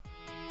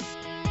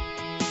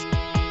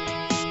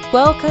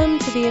Welcome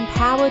to the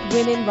Empowered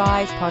Women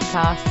Rise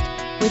podcast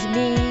with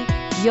me,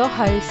 your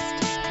host,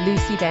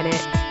 Lucy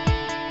Bennett.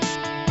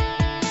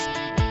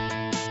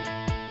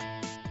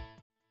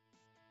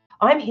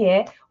 I'm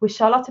here with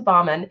Charlotta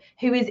Barman,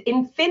 who is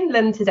in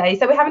Finland today.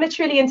 So we're having a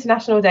truly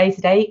international day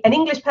today, an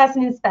English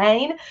person in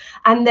Spain,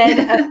 and then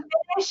a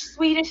Finnish,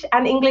 Swedish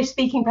and English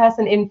speaking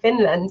person in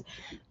Finland.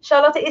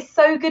 Charlotta, it's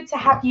so good to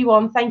have you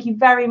on. Thank you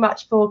very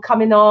much for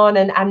coming on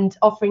and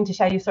offering to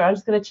share your story. I'm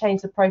just going to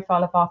change the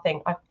profile of our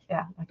thing. I like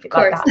that.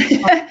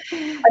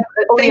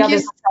 All the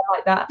others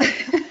like that.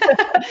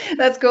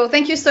 That's cool.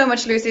 Thank you so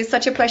much, Lucy. It's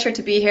such a pleasure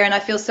to be here, and I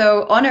feel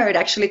so honored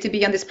actually to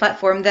be on this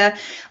platform. The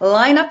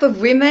lineup of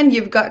women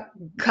you've got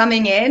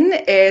coming in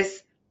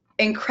is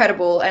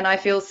incredible, and I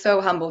feel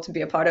so humbled to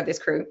be a part of this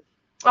crew.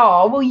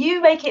 Oh, well,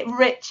 you make it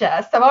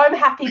richer, so I'm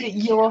happy that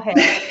you're here.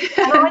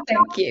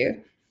 Thank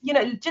you. You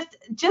know, just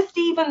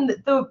even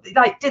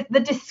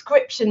the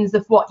descriptions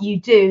of what you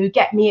do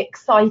get me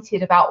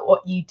excited about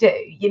what you do,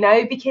 you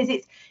know, because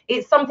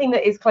it's something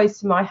that is close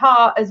to my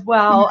heart as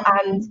well.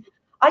 Mm-hmm. And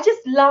I just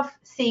love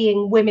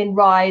seeing women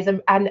rise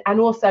and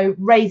also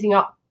raising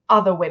up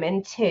other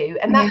women too.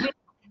 And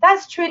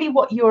that's truly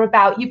what you're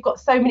about. You've got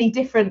so many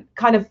different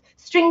kind of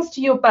strings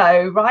to your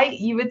bow, right?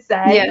 You would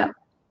say.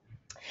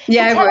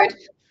 Yeah, I would.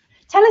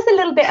 Tell us a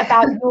little bit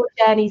about your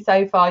journey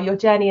so far, your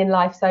journey in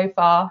life so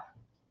far.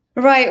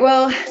 Right.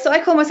 Well, so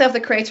I call myself the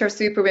creator of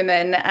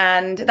Superwomen,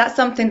 and that's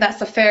something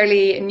that's a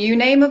fairly new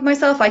name of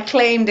myself. I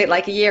claimed it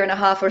like a year and a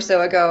half or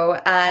so ago,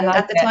 and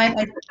at the time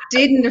I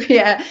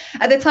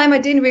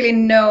didn't really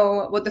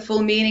know what the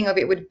full meaning of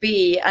it would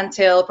be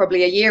until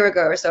probably a year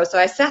ago or so. So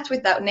I sat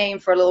with that name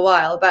for a little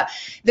while. But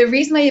the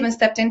reason I even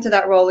stepped into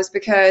that role is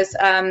because,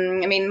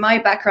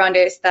 my background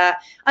is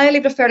that I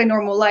lived a fairly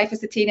normal life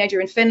as a teenager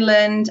in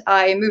Finland.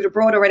 I moved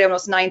abroad already when I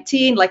was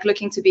 19, like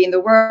looking to be in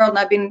the world, and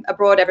I've been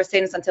abroad ever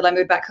since until I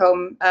moved back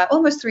home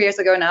almost 3 years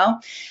ago now.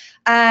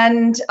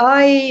 And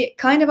I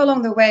kind of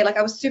along the way, like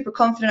I was super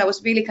confident. I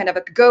was really kind of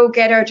a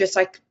go-getter, just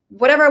like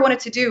whatever I wanted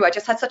to do. I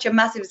just had such a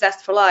massive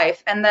zest for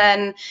life. And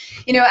then,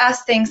 you know,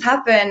 as things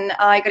happen,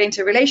 I got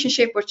into a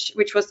relationship,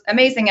 which was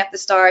amazing at the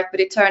start, but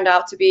it turned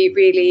out to be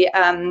really,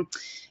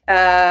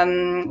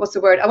 what's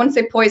the word? I want to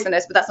say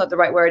poisonous, but that's not the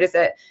right word, is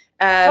it?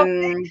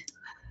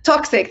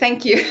 Toxic,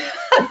 thank you.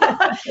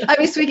 I've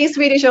been speaking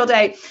Swedish all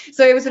day.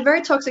 So it was a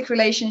very toxic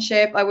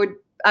relationship.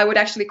 I would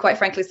actually quite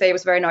frankly say it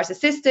was very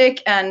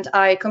narcissistic, and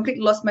I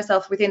completely lost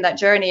myself within that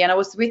journey. And I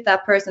was with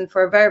that person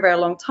for a very, very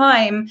long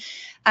time.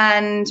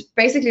 And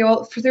basically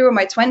all through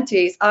my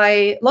 20s,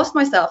 I lost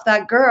myself.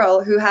 That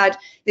girl who had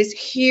this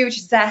huge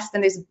zest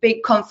and this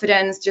big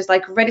confidence, just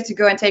like ready to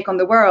go and take on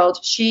the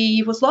world,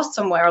 she was lost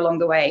somewhere along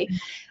the way.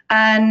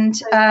 And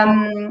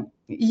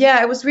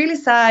it was really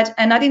sad.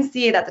 And I didn't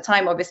see it at the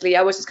time, obviously.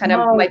 I was just kind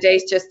of, my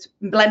days just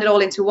blended all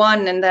into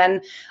one. And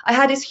then I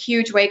had this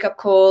huge wake up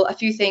call. A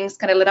few things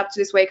kind of led up to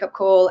this wake up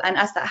call. And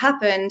as that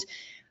happened,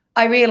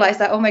 I realized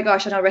that, oh my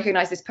gosh, I don't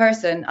recognize this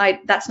person.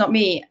 That's not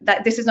me.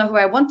 That this is not who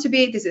I want to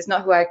be. This is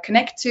not who I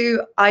connect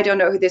to. I don't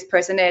know who this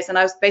person is. And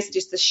I was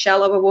basically just a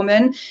shell of a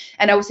woman.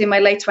 And I was in my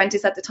late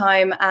 20s at the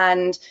time.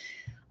 And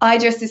I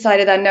just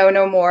decided that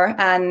no more,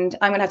 and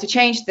I'm going to have to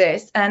change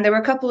this. And there were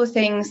a couple of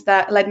things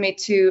that led me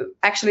to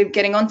actually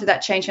getting onto that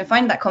change and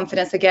find that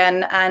confidence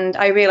again. And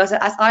I realized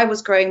that as I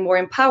was growing more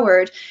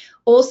empowered,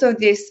 also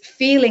this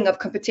feeling of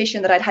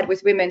competition that I'd had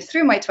with women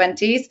through my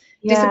 20s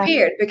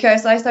disappeared,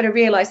 because I started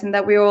realizing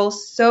that we're all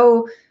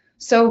so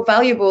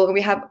valuable and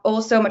we have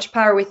all so much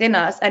power within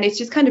us. And it's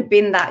just kind of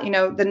been that, you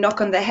know, the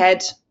knock on the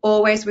head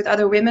always with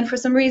other women for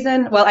some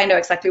reason. Well, I know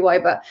exactly why,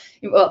 but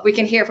we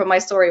can hear from my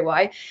story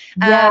why.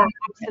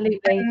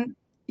 Absolutely.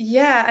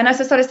 And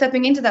as I started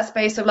stepping into that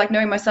space of like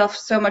knowing myself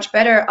so much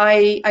better,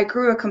 I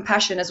grew a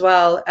compassion as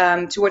well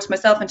towards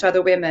myself and to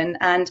other women.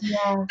 And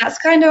that's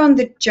kind of on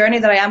the journey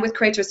that I am with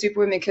Creator of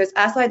Superwomen, because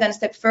as I then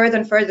step further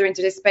and further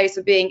into this space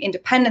of being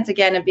independent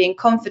again and being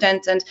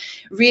confident and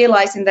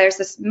realizing there's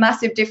this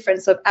massive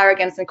difference of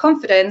arrogance and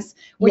confidence,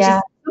 which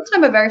is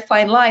sometimes a very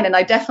fine line. And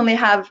I definitely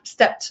have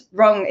stepped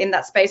wrong in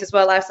that space as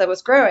well as I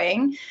was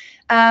growing.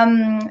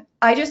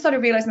 I just started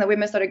realizing that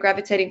women started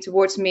gravitating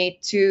towards me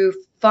to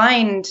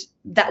find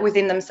that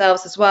within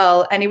themselves as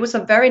well. And it was a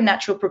very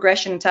natural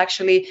progression to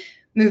actually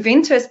move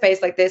into a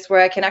space like this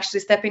where I can actually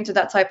step into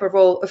that type of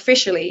role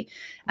officially.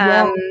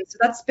 So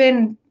that's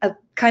been a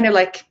kind of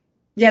like,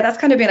 that's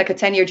kind of been like a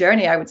 10-year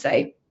journey, I would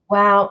say.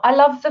 Wow. I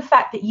love the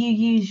fact that you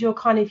use your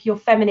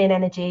feminine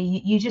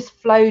energy. You just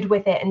flowed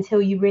with it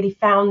until you really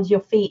found your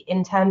feet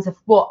in terms of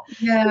what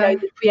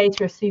the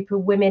Creator of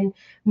Superwomen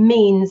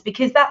means,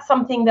 because that's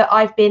something that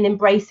I've been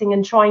embracing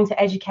and trying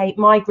to educate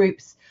my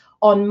groups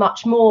on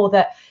much more,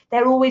 that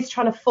they're always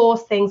trying to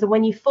force things. And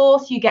when you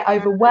force, you get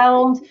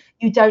overwhelmed,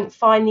 you don't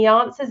find the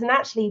answers. And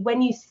actually,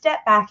 when you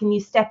step back and you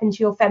step into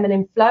your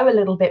feminine flow a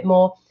little bit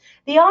more,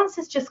 the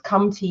answers just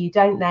come to you,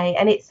 don't they?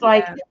 And it's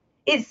like,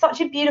 it's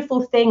such a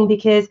beautiful thing,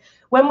 because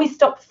when we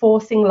stop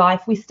forcing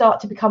life, we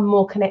start to become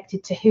more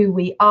connected to who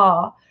we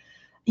are.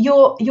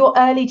 your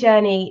early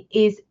journey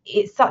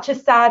it's such a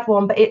sad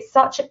one, but it's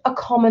such a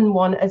common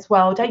one as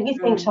well, don't you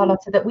think,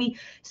 Charlotta, that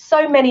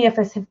so many of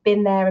us have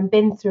been there and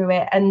been through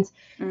it, and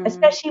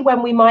especially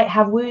when we might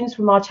have wounds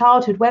from our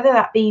childhood, whether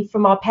that be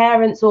from our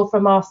parents or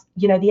from us,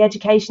 the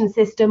education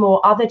system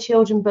or other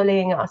children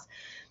bullying us,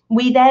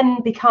 we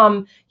then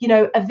become,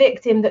 a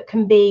victim that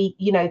can be,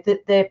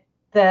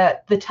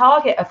 the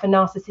target of a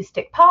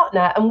narcissistic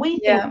partner, and we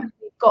think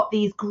we've got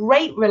these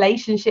great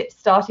relationships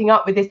starting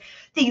up with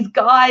these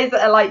guys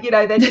that are like,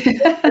 they're just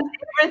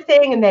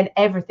everything, and then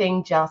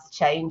everything just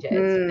changes.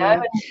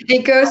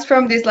 It goes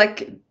from this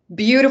like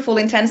beautiful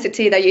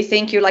intensity that you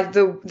think you're like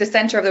the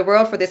center of the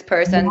world for this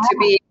person to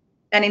be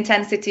an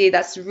intensity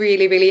that's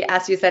really, really,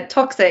 as you said,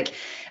 toxic,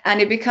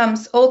 and it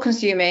becomes all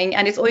consuming,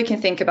 and it's all you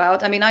can think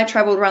about. I mean, I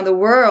traveled around the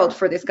world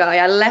for this guy.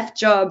 I left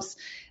jobs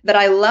that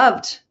I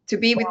loved to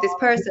be with this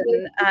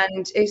person,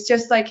 and it's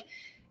just like,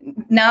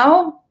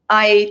 now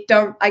I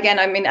don't, again,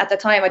 I mean, at the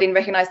time I didn't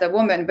recognize that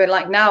woman, but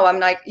like now I'm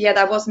like, yeah,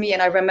 that was me,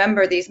 and I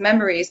remember these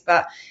memories,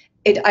 but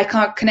I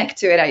can't connect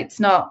to it.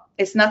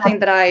 It's nothing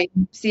that I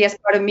see as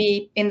part of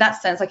me in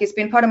that sense. Like, it's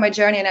been part of my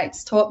journey, and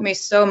it's taught me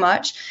so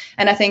much.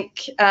 And I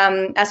think,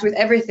 as with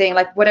everything,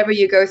 like whatever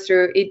you go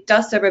through, it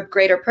does serve a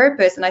greater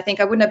purpose. And I think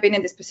I wouldn't have been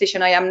in this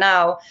position I am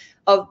now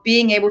of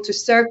being able to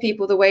serve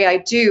people the way I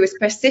do,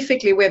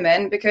 specifically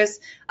women, because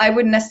I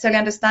wouldn't necessarily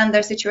understand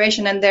their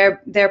situation and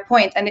their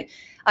point. And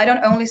I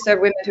don't only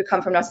serve women who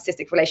come from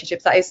narcissistic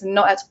relationships. That is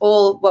not at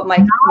all what my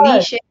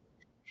niche is.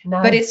 No.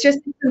 But it's just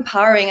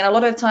empowering. And a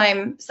lot of the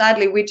time,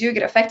 sadly, we do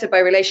get affected by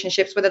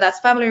relationships, whether that's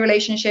family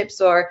relationships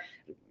or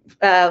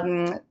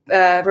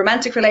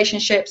romantic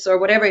relationships or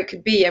whatever it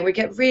could be. And we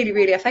get really,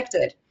 really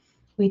affected.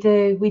 We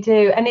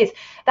do. And it's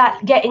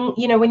that getting,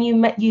 when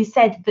you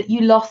said that you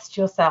lost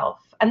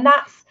yourself. And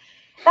that's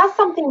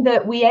something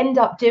that we end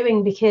up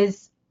doing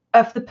because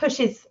of the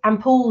pushes and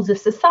pulls of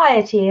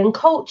society and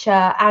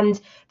culture and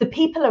the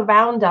people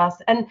around us.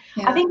 And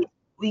I think,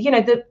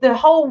 the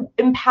whole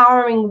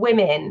empowering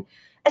women,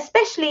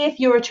 especially if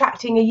you're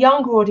attracting a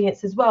younger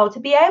audience as well, to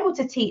be able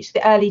to teach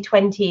the early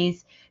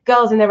 20s,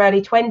 girls in their early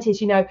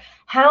 20s,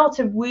 how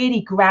to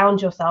really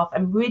ground yourself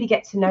and really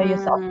get to know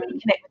yourself, really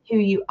connect with who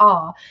you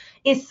are,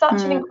 is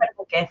such an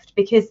incredible gift.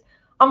 Because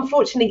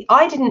unfortunately,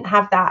 I didn't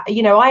have that.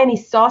 I only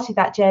started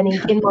that journey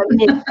in my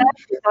mid-30s.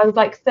 I was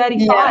like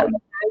 35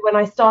 when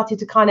I started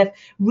to kind of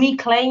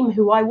reclaim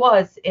who I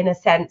was, in a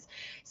sense.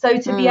 So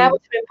to be able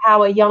to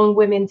empower young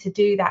women to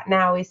do that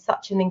now is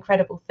such an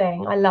incredible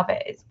thing. I love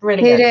it. It's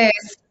brilliant. It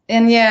is.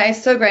 And yeah,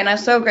 it's so great. And I'm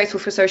so grateful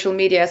for social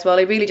media as well.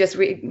 It really just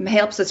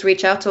helps us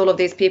reach out to all of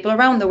these people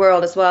around the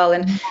world as well.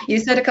 And you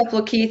said a couple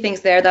of key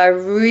things there that are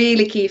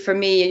really key for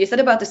me. You said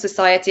about the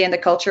society and the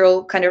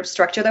cultural kind of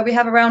structure that we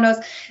have around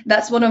us.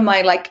 That's one of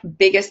my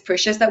biggest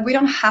pushes, that we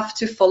don't have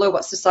to follow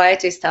what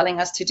society is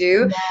telling us to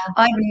do. Yeah.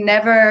 I've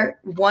never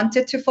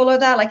wanted to follow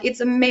that.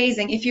 It's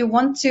amazing. If you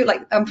want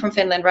to, I'm from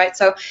Finland, right?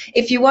 So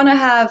if you want to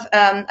have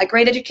a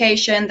great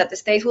education that the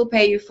state will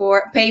pay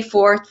for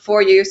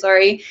you,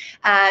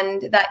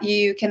 and that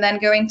you can then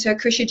go into a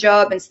cushy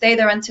job and stay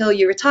there until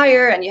you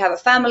retire and you have a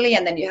family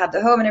and then you have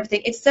the home and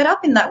everything. It's set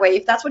up in that way.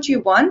 If that's what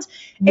you want,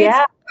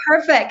 it's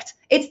perfect.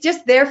 It's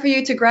just there for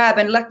you to grab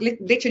and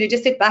literally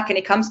just sit back and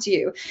it comes to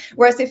you.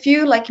 Whereas if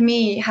you, like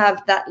me,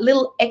 have that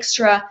little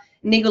extra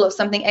niggle of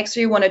something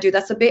extra you want to do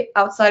that's a bit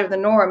outside of the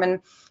norm.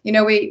 And,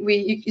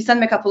 you sent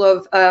me a couple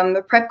of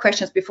prep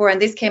questions before, and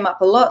this came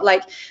up a lot.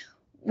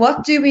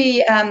 What do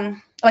we...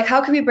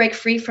 how can we break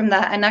free from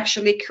that and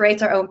actually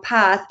create our own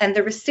path, and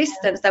the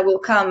resistance that will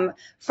come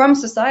from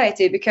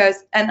society?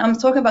 And I'm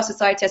talking about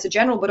society as a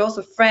general, but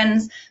also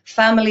friends,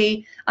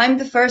 family. I'm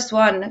the first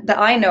one that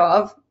I know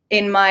of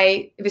in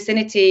my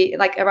vicinity,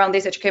 around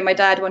this age. Okay, my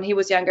dad, when he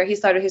was younger, he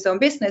started his own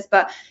business,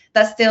 but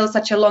that's still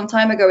such a long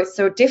time ago. It's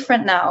so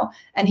different now.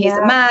 And he's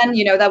a man,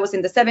 that was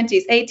in the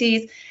 70s,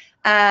 80s.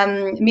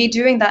 Me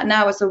doing that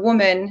now as a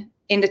woman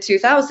in the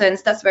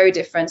 2000s, that's very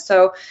different.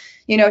 So,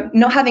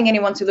 not having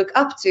anyone to look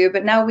up to,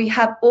 but now we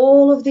have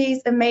all of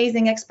these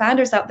amazing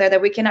expanders out there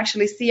that we can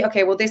actually see,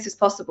 okay, well, this is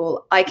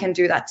possible. I can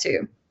do that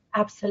too.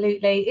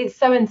 Absolutely. It's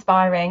so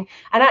inspiring.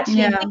 And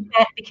actually, we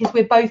met because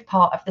we're both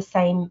part of the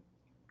same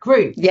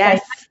group.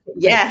 Yes.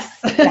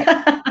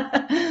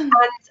 And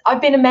I've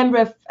been a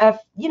member of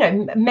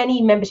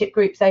many membership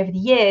groups over the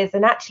years,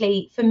 and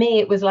actually for me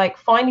it was like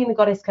finding the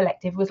Goddess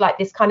Collective was like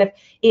this kind of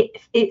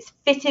it's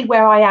fitted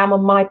where I am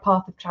on my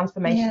path of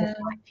transformation of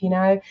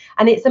life,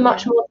 and it's a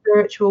much more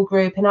spiritual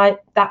group, and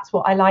that's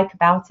what I like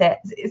about it.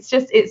 It's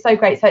so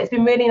great. So it's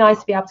been really nice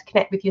to be able to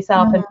connect with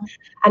yourself,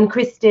 and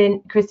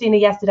Christina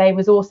yesterday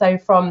was also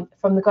from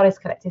the Goddess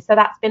Collective, so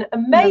that's been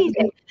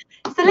amazing.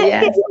 So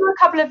let's get to a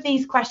couple of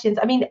these questions.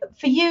 I mean,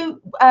 for you,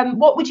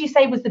 what would you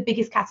say was the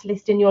biggest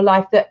catalyst in your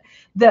life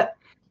that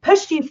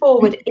pushed you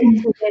forward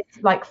into this,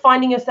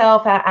 finding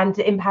yourself and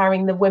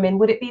empowering the women?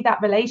 Would it be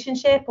that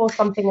relationship or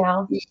something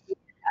else?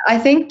 I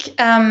think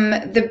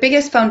the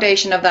biggest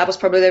foundation of that was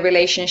probably the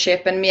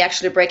relationship and me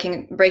actually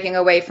breaking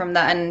away from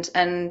that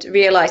and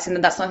realizing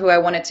that that's not who I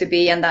wanted to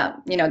be, and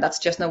that, you know, that's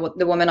just not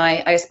the woman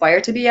I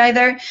aspire to be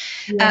either.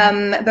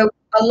 Yeah. But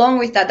along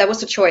with that, that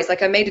was a choice.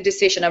 Like I made a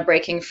decision of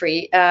breaking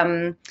free.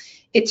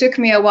 It took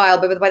me a while,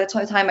 but by the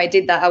time I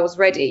did that, I was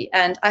ready,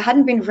 and I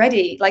hadn't been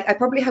ready. Like I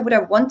probably would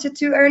have wanted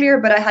to earlier,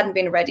 but I hadn't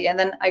been ready. And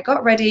then I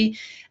got ready,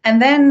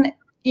 and then,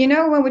 you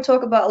know, when we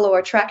talk about law of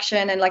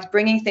attraction and like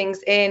bringing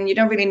things in, you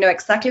don't really know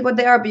exactly what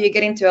they are, but you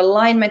get into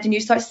alignment and you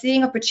start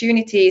seeing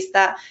opportunities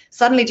that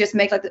suddenly just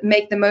make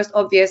the most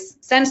obvious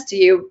sense to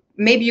you.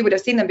 Maybe you would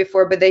have seen them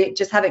before, but they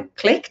just haven't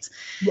clicked.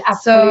 Yeah,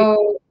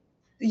 so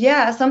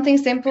yeah, something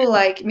simple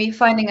like me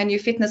finding a new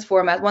fitness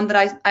format, one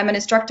that I'm an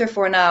instructor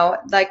for now.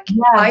 Like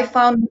yeah. I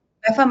found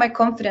my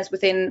confidence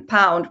within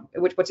Pound,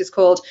 which what is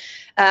called.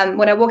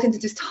 When I walked into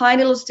this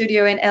tiny little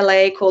studio in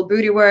LA called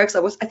Booty Works,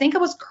 I think I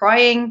was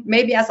crying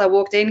maybe as I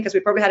walked in, because we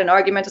probably had an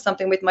argument or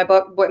something with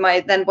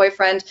my then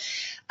boyfriend.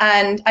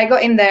 And I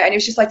got in there and it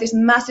was just like this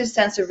massive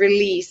sense of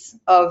release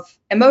of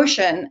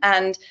emotion.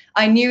 And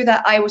I knew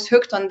that I was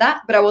hooked on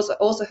that, but I was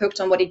also hooked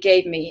on what he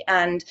gave me.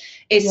 And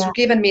it's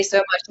given me so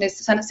much. And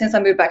since I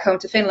moved back home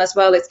to Finland as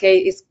well,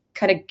 it's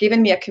kind of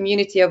given me a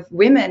community of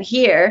women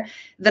here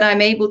that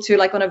I'm able to,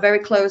 like, on a very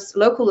close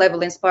local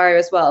level, inspire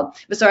as well.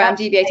 But sorry, I'm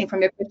deviating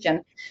from your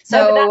question.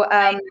 So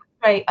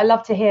great. I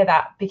love to hear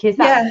that, because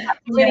that's a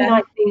really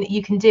nice thing that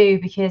you can do,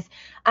 because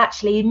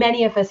actually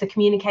many of us are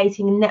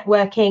communicating and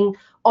networking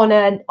on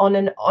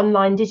an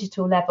online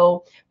digital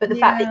level, but the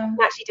fact that you can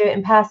actually do it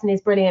in person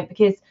is brilliant,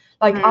 because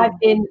like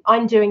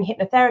I'm doing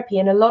hypnotherapy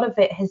and a lot of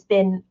it has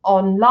been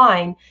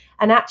online.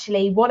 And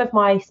actually one of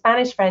my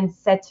Spanish friends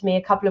said to me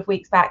a couple of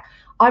weeks back,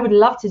 I would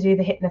love to do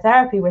the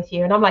hypnotherapy with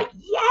you. And I'm like,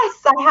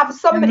 yes, I have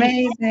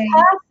somebody in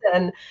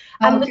person.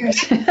 And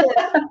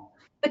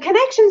the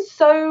connection's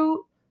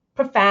so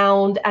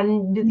profound,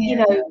 and you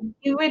know,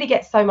 you really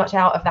get so much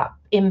out of that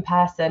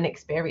in-person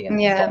experience.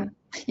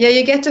 Yeah,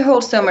 you get to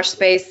hold so much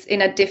space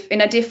in a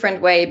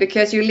different way,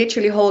 because you're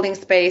literally holding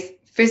space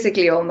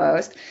physically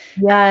almost.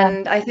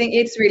 And I think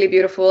it's really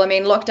beautiful. I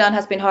mean, lockdown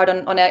has been hard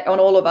on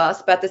all of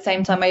us, but at the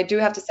same time, I do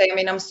have to say, I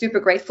mean, I'm super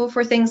grateful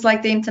for things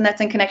like the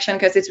internet and connection,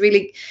 because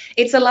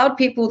it's allowed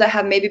people that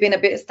have maybe been a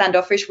bit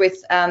standoffish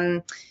with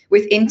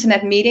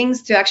internet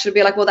meetings to actually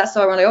be like, well, that's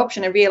our only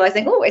option, and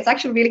realizing, oh, it's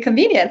actually really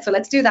convenient, so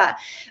let's do that.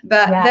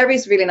 But there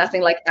is really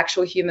nothing like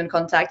actual human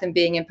contact and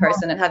being in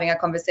person and having a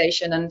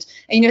conversation, and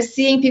you know,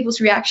 seeing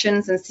people's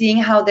reactions and seeing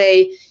how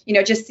they, you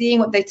know, just seeing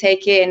what they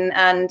take in.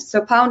 And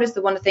so Pound is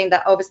the one thing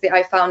that obviously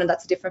I found, and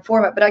that's a different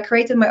format, but I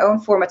created my own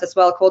format as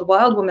well called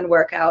Wild Woman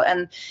Workout,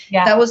 and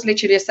that was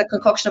literally just a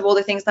concoction of all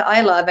the things that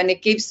I love, and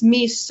it gives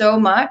me so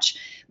much.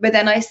 But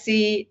then I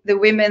see the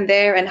women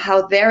there and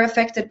how they're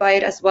affected by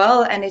it as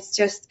well, and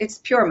it's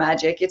pure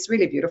magic. It's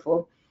really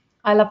beautiful.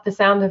 I love the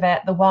sound of it.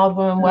 The Wild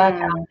Woman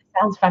Workout. It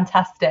sounds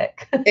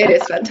fantastic. It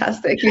is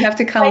fantastic. You have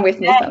to come with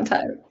me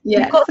sometime.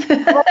 Yes. You've got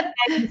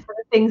some for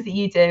the things that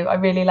you do. I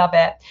really love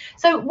it.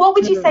 So what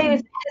would you say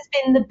has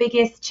been the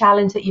biggest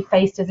challenge that you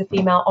faced as a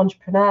female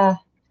entrepreneur?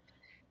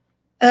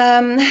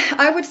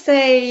 I would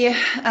say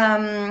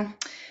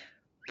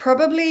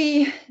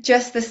probably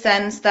just the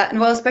sense that,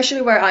 well,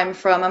 especially where I'm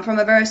from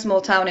a very small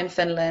town in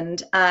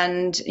Finland.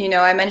 And, you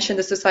know, I mentioned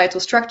the societal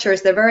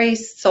structures, they're very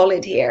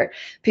solid here.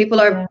 People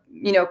are,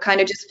 you know,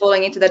 kind of just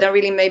falling into that, don't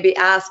really maybe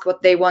ask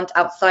what they want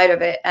outside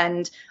of it.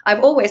 And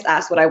I've always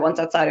asked what I want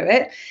outside of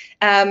it.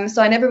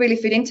 So I never really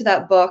fit into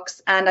that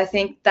box. And I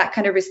think that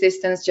kind of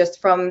resistance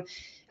just from,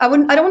 I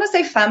don't want to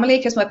say family,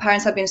 because my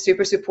parents have been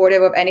super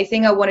supportive of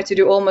anything I wanted to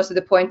do, almost to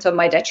the point of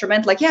my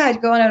detriment. Like, yeah,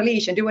 I'd go on a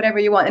leash and do whatever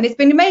you want. And it's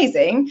been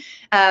amazing.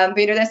 But,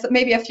 you know, there's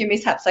maybe a few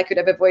mishaps I could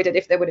have avoided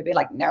if they would have been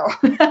like, no.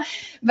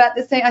 But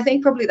the same, I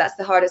think probably that's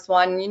the hardest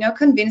one, you know,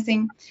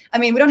 convincing. I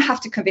mean, we don't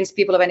have to convince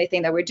people of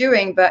anything that we're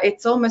doing, but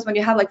it's almost when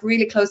you have like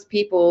really close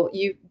people,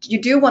 you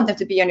do want them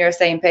to be on your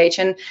same page,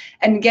 and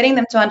getting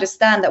them to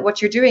understand that what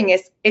you're doing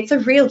it's a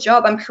real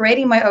job. I'm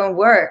creating my own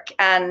work,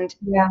 and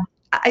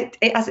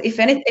if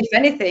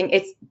anything,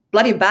 it's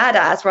bloody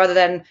badass rather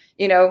than,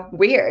 you know,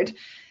 weird.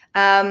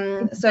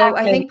 So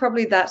I think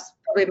probably that's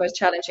probably the most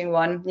challenging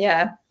one.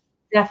 Yeah,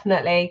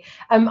 definitely.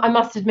 I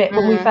must admit,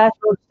 when we first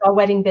launched our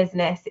wedding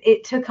business,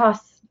 it took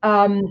us,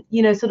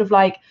 you know, sort of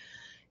like,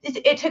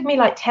 it took me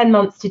like 10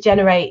 months to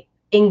generate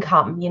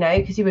income, you know,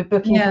 because you were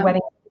booking for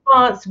weddings in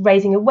advance,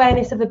 raising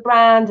awareness of the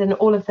brand and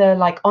all of the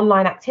like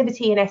online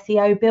activity and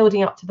SEO,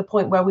 building up to the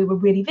point where we were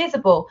really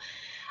visible.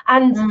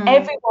 And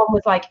everyone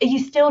was like, are you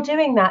still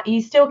doing that? Are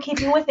you still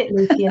keeping with it,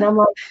 Lucy? And I'm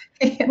like,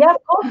 yeah,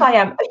 of course I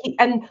am.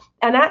 And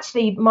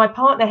actually, my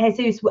partner,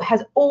 Jesus,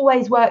 has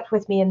always worked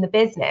with me in the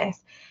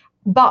business.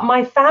 But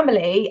my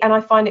family, and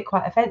I find it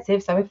quite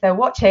offensive, so if they're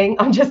watching,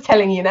 I'm just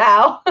telling you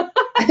now,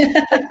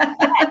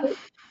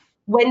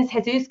 when's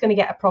Jesus going to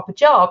get a proper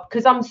job?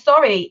 Because I'm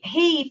sorry,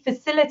 he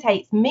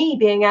facilitates me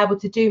being able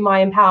to do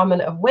my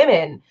empowerment of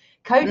women.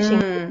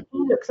 coaching. He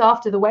looks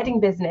after the wedding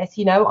business.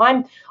 You know,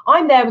 I'm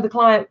there with the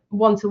client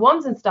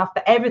one-to-ones and stuff,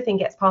 but everything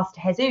gets passed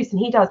to Jesus, and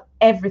he does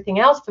everything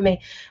else for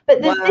me.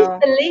 But there's this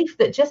belief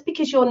that just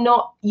because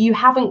you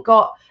haven't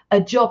got a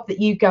job that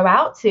you go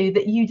out to,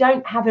 that you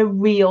don't have a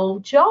real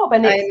job.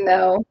 And I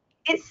know.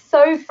 It's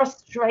so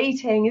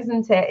frustrating,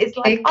 isn't it? It's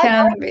like, it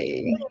can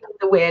be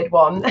the weird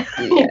one.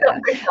 Yeah.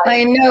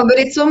 I know, but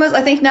it's almost,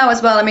 I think now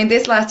as well, I mean,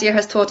 this last year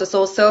has taught us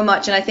all so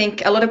much, and I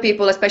think a lot of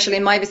people, especially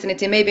in my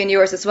vicinity, maybe in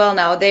yours as well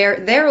now,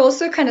 they're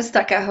also kind of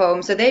stuck at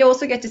home, so they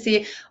also get to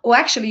see, oh,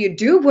 actually you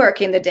do work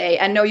in the day,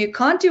 and no, you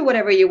can't do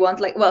whatever you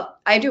want. Like, well,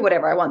 I do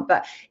whatever I want,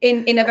 but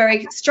in a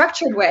very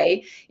structured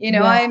way. You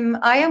know,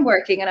 I am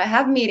working and I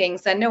have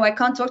meetings, and no, I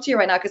can't talk to you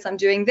right now because I'm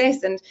doing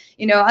this, and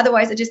you know,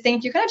 otherwise I just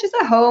think you're kind of just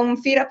at home,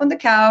 feet up on the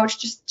couch,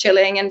 just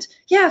chilling. And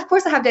yeah, of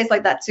course I have days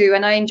like that too,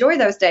 and I enjoy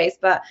those days,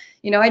 but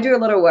you know, I do a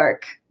lot of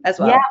work as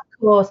well. Yeah, of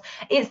course.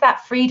 It's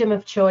that freedom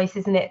of choice,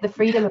 isn't it? The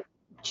freedom of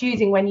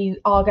choosing when you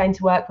are going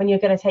to work, when you're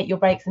going to take your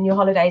breaks and your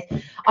holidays.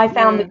 I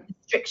found the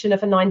restriction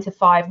of a 9 to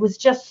 5 was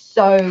just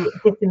so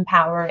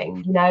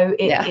disempowering. You know,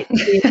 it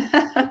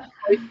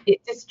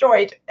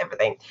destroyed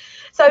everything.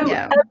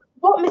 So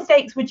what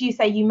mistakes would you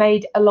say you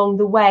made along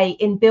the way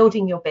in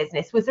building your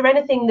business? Was there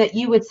anything that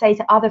you would say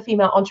to other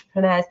female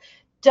entrepreneurs?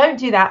 Don't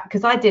do that,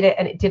 because I did it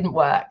and it didn't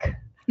work.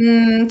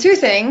 Two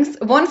things.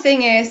 One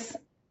thing is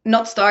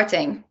not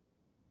starting.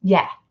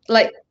 Yeah.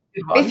 Like,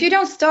 if you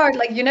don't start,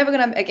 like, you're never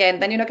gonna, again,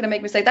 then you're not gonna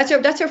make mistakes.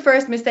 That's your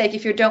first mistake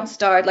if you don't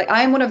start. Like,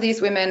 I'm one of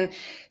these women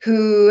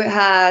who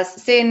has,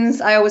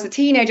 since I was a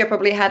teenager,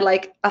 probably had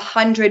like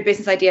 100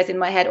 business ideas in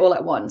my head all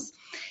at once.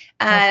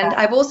 And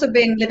I've also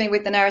been living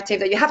with the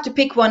narrative that you have to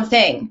pick one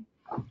thing,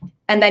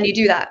 and then you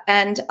do that.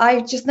 And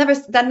I just never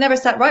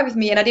sat right with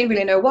me, and I didn't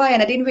really know why,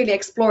 and I didn't really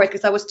explore it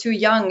because I was too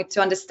young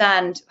to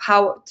understand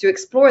how to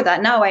explore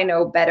that. Now I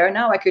know better.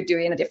 Now I could do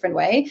it in a different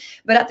way.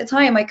 But at the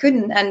time I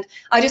couldn't, and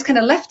I just kind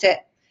of left it.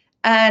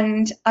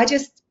 And I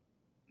just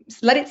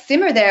let it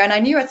simmer there. And I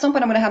knew at some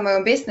point I'm going to have my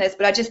own business,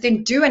 but I just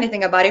didn't do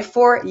anything about it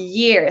for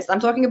years.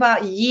 I'm talking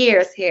about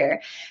years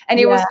here. And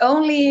it was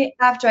only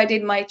after I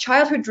did my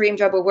childhood dream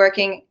job of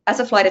working as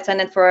a flight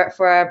attendant for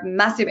a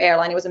massive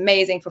airline. It was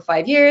amazing for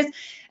 5 years.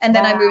 And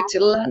then I moved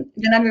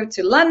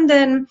to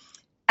London.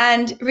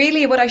 And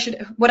really what I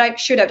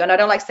should have done, I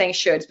don't like saying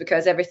should,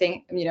 because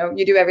everything, you know,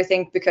 you do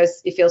everything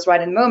because it feels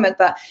right in the moment.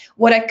 But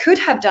what I could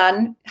have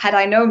done had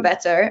I known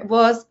better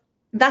was,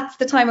 that's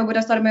the time I would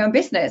have started my own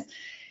business,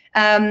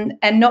 and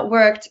not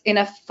worked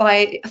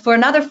for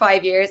another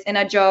 5 years in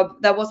a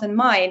job that wasn't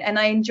mine. And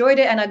I enjoyed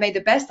it, and I did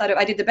the best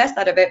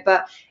out of it,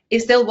 but it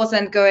still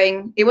wasn't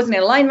in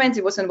alignment.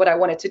 It wasn't what I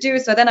wanted to do.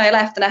 So then I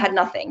left and I had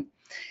nothing.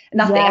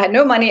 I had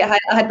no money. I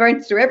had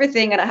burned through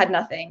everything and I had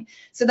nothing.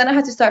 So then I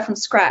had to start from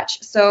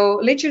scratch. So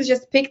literally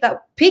just pick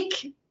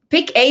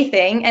a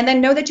thing, and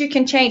then know that you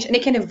can change and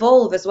it can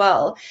evolve as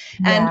well.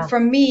 And for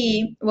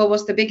me, what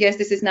was the biggest,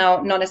 this is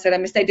now not necessarily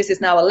a mistake, this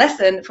is now a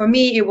lesson. For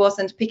me, it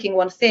wasn't picking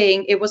one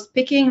thing, it was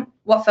picking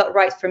what felt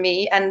right for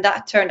me. And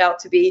that turned out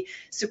to be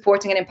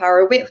supporting and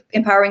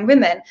empowering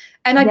women.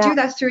 And I do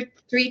that through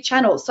 3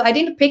 channels. So I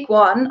didn't pick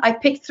one, I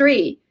picked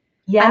 3.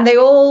 And they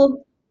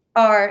all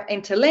are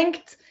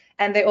interlinked.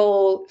 And they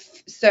all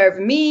serve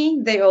me,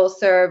 they all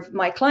serve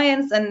my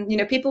clients, and you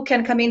know, people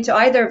can come into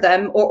either of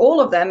them or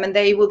all of them, and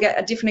they will get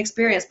a different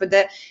experience. But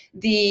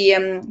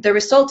the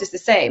result is the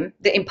same: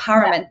 the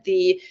empowerment,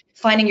 the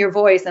finding your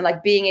voice, and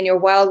like being in your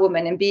wild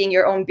woman and being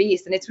your own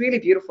beast, and it's really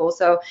beautiful.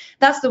 So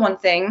that's the one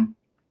thing.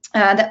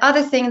 The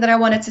other thing that I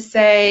wanted to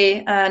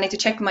say, I need to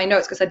check my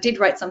notes because I did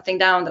write something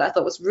down that I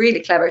thought was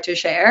really clever to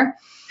share.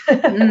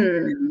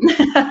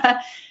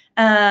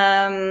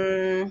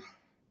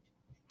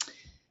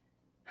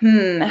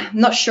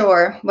 Not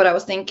sure what I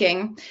was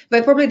thinking,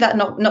 but probably that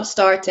not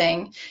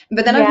starting.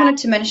 But then I wanted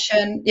to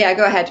mention,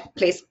 go ahead,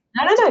 please.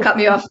 No. Cut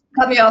me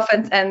off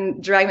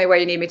and drag me where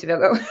you need me to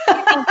go.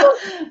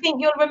 You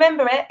think you'll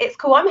remember it? It's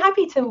cool. I'm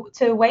happy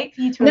to wait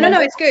for you to remember.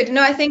 No, it's good.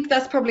 No, I think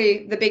that's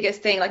probably the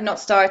biggest thing, like not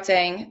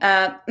starting.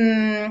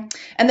 And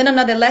then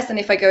another lesson,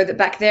 if I go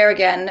back there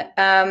again,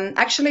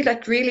 actually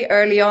like really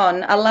early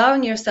on,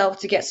 allowing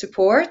yourself to get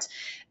support.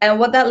 And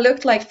what that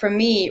looked like for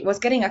me was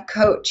getting a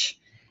coach,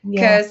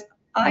 because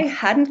I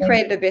hadn't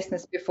created a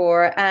business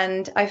before,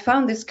 and I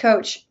found this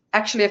coach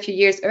actually a few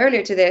years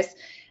earlier to this,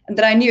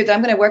 that I knew that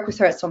I'm going to work with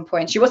her at some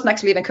point. She wasn't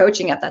actually even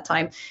coaching at that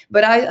time,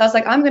 but I was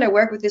like, I'm going to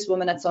work with this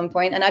woman at some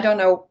point, and I don't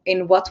know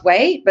in what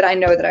way, but I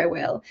know that I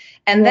will.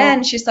 And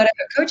then she started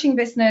a coaching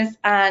business,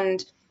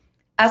 and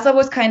as I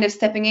was kind of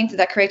stepping into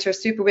that Creator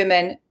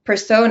Superwoman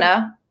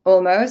persona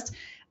almost,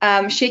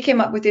 she came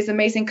up with this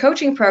amazing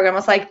coaching program. I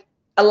was like,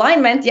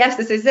 alignment, yes,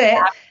 this is it.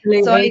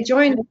 Absolutely. So I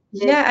joined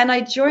and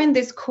I joined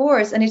this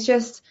course, and it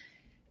just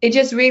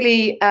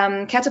really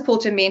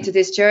catapulted me into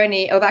this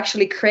journey of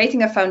actually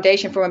creating a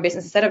foundation for my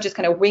business instead of just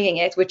kind of winging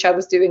it, which I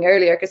was doing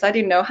earlier because I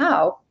didn't know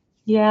how.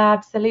 Yeah,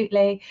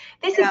 absolutely.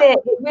 This is it.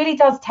 It really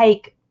does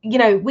take, you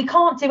know, we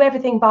can't do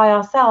everything by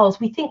ourselves.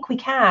 We think we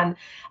can.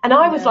 And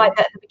I was like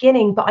that at the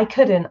beginning, but I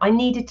couldn't. I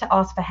needed to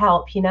ask for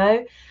help, you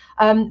know.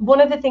 One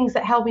of the things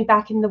that held me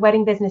back in the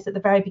wedding business at the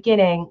very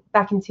beginning,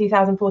 back in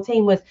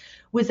 2014,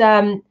 was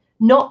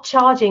not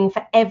charging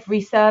for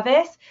every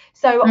service.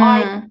 So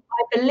I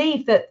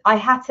believe that I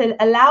had to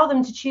allow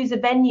them to choose a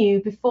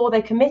venue before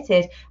they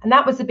committed, and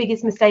that was the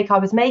biggest mistake I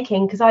was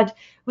making, because I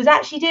was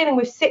actually dealing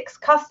with 6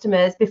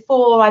 customers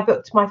before I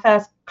booked my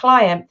first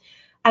client,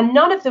 and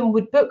none of them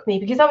would book me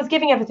because I was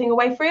giving everything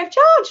away free of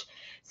charge.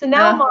 So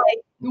now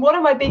one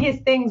of my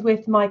biggest things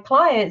with my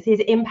clients is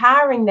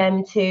empowering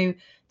them to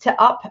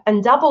up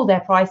and double their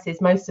prices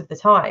most of the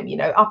time, you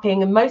know,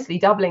 upping and mostly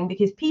doubling,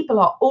 because people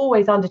are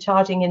always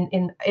undercharging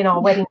in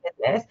our wedding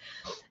business.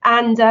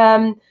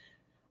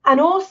 And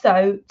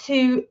also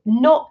to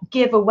not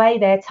give away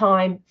their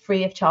time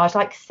free of charge,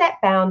 like set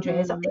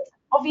boundaries.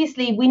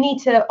 Obviously we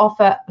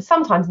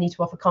sometimes need to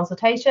offer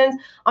consultations.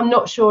 I'm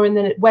not sure in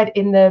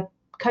the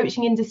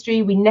coaching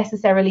industry we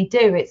necessarily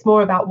do. It's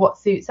more about what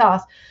suits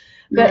us.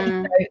 But you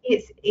know,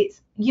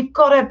 it's you've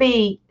got to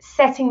be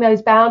setting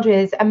those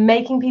boundaries and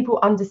making people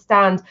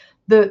understand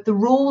the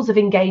rules of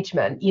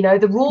engagement, you know,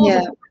 the rules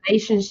of the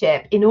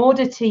relationship, in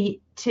order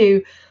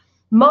to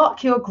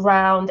mark your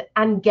ground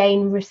and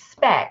gain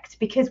respect.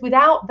 Because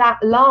without that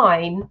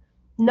line,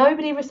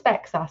 nobody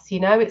respects us,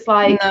 you know. It's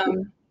like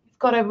you've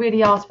got to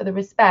really ask for the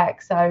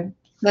respect. So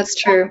that's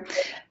true.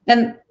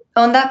 And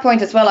on that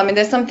point as well, I mean,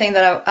 there's something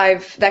that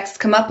that's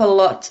come up a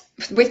lot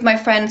with my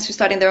friends who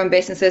starting their own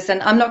businesses,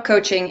 and I'm not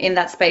coaching in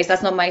that space.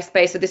 That's not my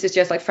space. So this is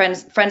just like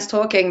friends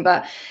talking.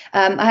 But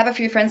I have a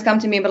few friends come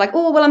to me and be like,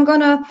 oh, well, I'm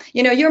gonna,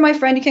 you know, you're my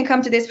friend, you can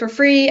come to this for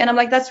free. And I'm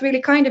like, that's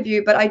really kind of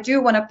you, but I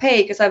do want to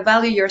pay because I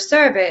value your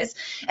service.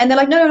 And they're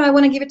like, no, I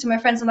want to give it to my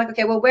friends. I'm like,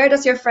 okay, well, where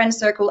does your friend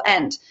circle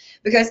end?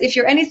 Because if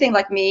you're anything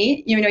like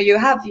me, you know, you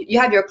have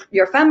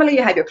your family,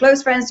 you have your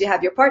close friends, you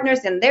have your partners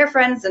and their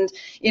friends, and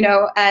you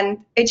know, and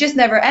it just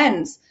never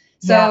ends.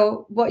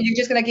 So what, you're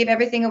just going to give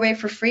everything away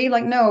for free?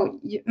 Like, no,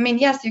 I mean,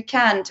 yes, you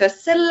can, to a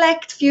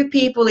select few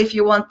people if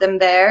you want them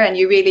there and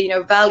you really, you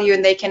know, value,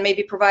 and they can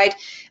maybe provide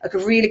like a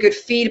really good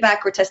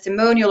feedback or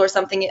testimonial or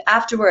something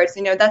afterwards.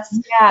 You know, that's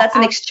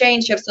an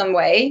exchange of some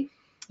way.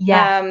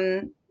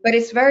 But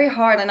it's very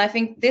hard. And I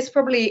think this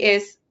probably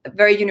is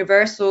very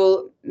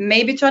universal,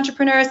 maybe to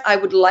entrepreneurs. I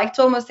would like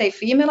to almost say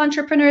female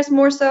entrepreneurs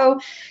more so,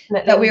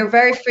 that we are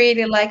very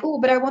freely like, oh,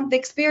 but I want the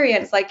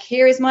experience. Like,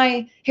 here is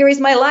my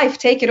life,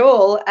 take it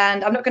all,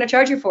 and I'm not going to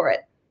charge you for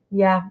it.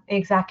 Yeah,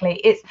 exactly.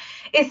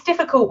 It's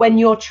difficult when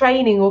you're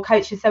training or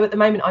coaching. So at the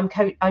moment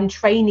I'm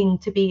training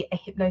to be a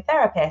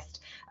hypnotherapist,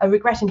 a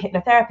regression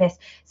hypnotherapist.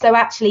 So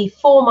actually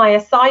for my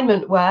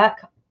assignment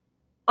work,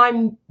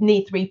 I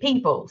need 3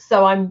 people.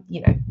 So I'm,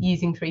 you know,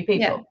 using 3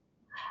 people.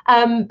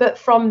 But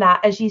from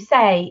that, as you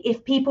say,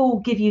 if people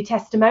give you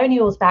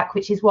testimonials back,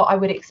 which is what I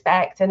would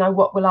expect, and I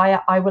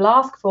will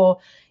ask for,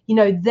 you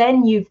know,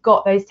 then you've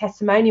got those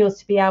testimonials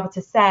to be able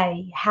to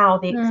say how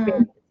the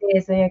experience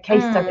is, and a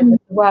case study of the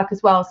work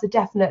as well. So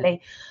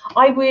definitely,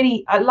 I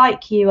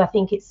like you. I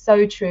think it's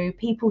so true.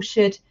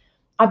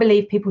 I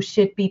believe people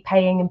should be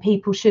paying, and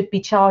people should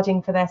be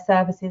charging for their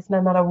services, no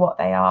matter what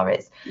they are.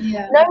 It's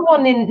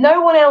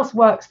no one else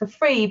works for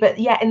free, but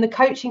yet in the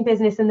coaching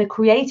business and the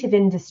creative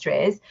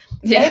industries,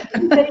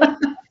 everybody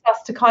wants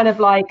us to kind of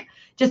like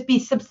just be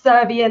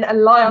subservient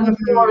and lie on the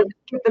floor and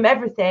give them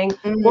everything.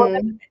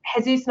 Well,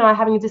 Jesus and I are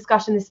having a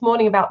discussion this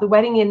morning about the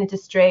wedding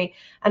industry,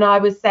 and I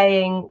was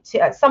saying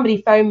to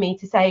somebody phoned me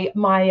to say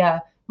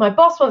my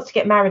boss wants to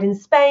get married in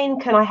Spain.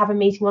 Can I have a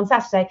meeting on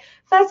Saturday?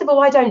 First of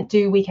all, I don't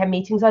do weekend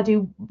meetings. I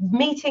do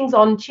meetings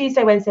on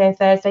Tuesday, Wednesday, and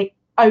Thursday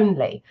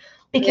only,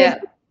 because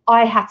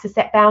I had to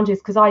set boundaries,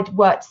 because I'd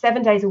worked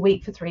 7 days a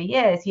week for 3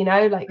 years, you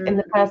know, like in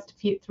the first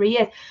 3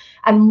 years,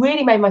 and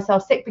really made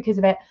myself sick because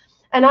of it.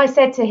 And I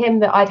said to him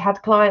that I'd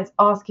had clients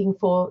asking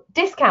for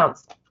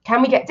discounts.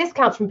 Can we get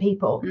discounts from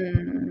people?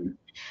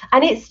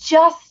 And it's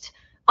just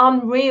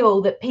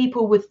unreal that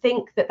people would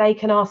think that they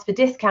can ask for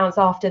discounts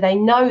after they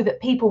know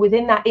that people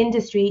within that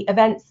industry,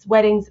 events,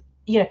 weddings,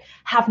 you know,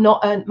 have not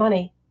earned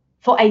money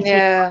for 18 months.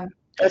 Yeah,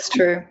 that's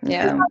true.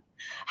 Yeah.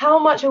 How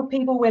much are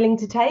people willing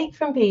to take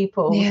from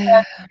people?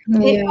 So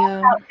it's all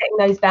about setting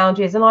those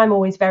boundaries, and I'm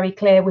always very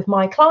clear with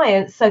my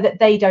clients so that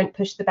they don't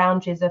push the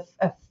boundaries of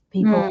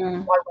people who I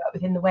work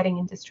with in the wedding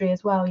industry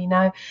as well, you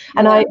know.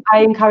 And I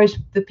encourage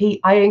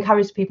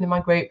people in my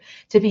group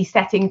to be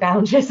setting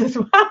boundaries as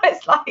well.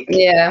 It's like,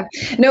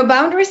 no,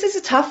 boundaries is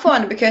a tough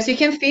one, because you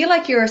can feel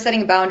like you're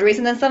setting boundaries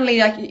and then suddenly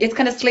like it's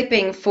kind of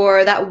slipping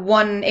for that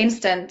one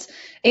instance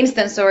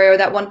or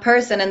that one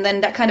person, and then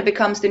that kind of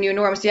becomes the new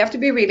norm. So you have to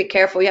be really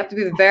careful. You have to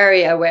be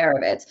very aware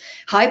of it,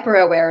 hyper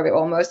aware of it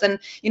almost. And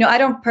you know, I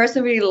don't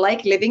personally really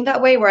like living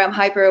that way, where I'm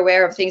hyper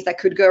aware of things that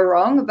could go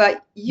wrong,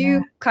 but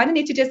you kind of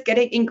need to just get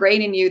it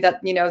ingrained in you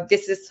that, you know,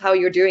 this is how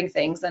you're doing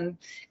things, and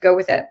go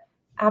with it.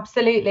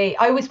 Absolutely.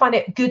 I always find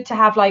it good to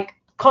have like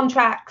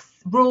contracts,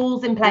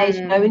 rules in place,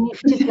 you know, and you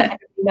just let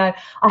everybody know.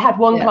 I had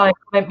one client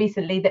comment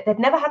recently that they'd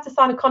never had to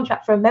sign a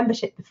contract for a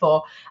membership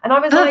before, and I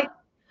was like,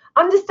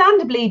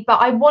 understandably,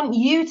 but I want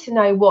you to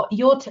know what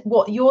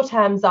your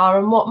terms are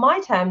and what my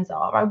terms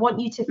are. I want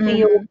you to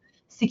feel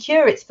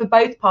secure. It's for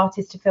both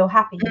parties to feel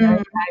happy, you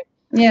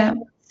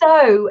know.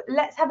 So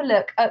let's have a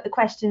look at the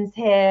questions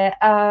here.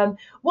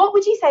 What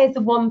would you say is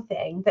the one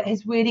thing that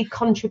has really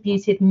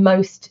contributed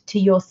most to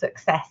your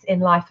success in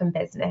life and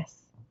business?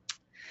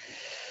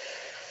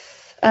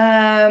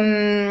 I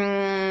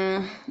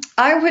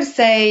would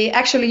say,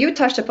 actually, you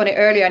touched upon it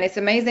earlier, and it's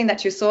amazing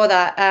that you saw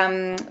that.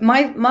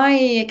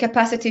 My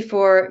capacity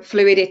for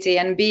fluidity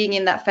and being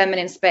in that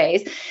feminine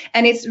space,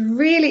 and it's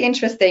really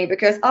interesting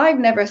because I've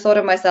never thought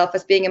of myself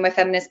as being in my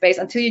feminine space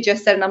until you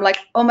just said, and I'm like,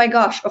 oh my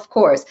gosh, of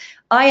course,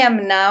 I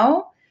am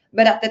now.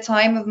 But at the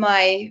time of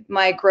my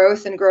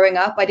growth and growing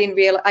up, I didn't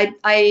realize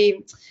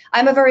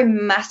I'm a very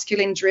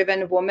masculine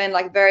driven woman,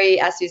 like very,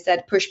 as you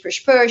said, push,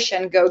 push, push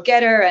and go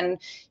getter, and,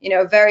 you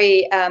know,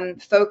 very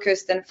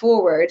focused and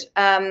forward.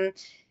 But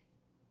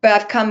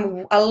I've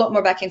come a lot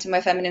more back into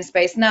my feminine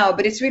space now.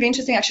 But it's really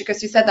interesting, actually,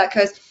 because you said that,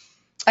 because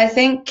I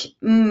think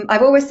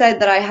I've always said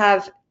that I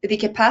have the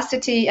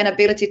capacity and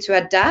ability to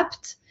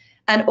adapt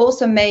and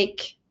also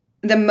make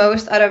the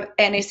most out of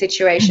any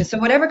situation. So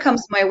whatever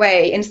comes my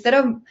way, instead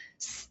of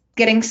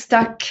getting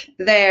stuck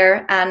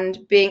there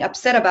and being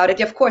upset about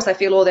it. Of course, I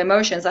feel all the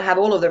emotions. I have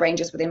all of the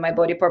ranges within my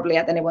body probably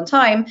at any one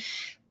time.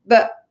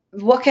 But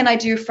what can I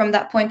do from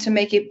that point to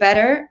make it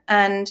better?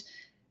 And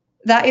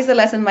that is a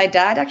lesson my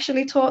dad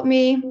actually taught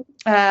me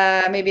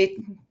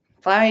maybe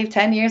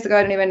 5-10 years ago.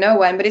 I don't even know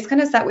when, but it's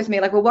kind of sat with me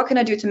like, well, what can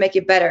I do to make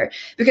it better?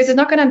 Because it's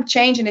not going to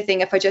change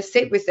anything if I just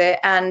sit with it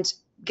and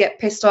get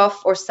pissed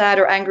off or sad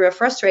or angry or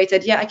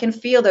frustrated. Yeah, I can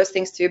feel those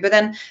things too, but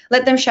then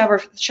let them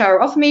shower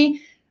off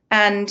me,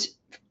 and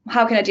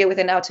how can I deal with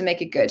it now to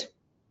make it good?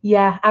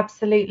 Yeah,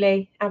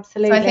 absolutely. So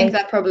I think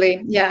that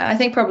probably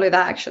that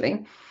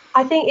actually.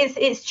 I think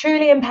it's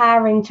truly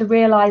empowering to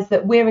realize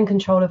that we're in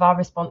control of our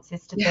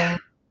responses to things.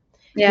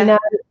 Yeah. You know,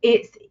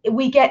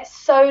 we get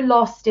so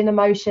lost in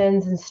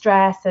emotions and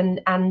stress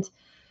and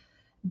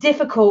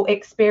difficult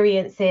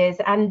experiences,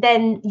 and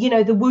then, you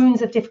know, the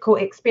wounds of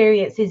difficult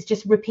experiences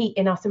just repeat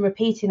in us. And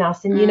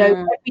you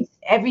know,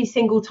 every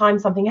single time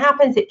something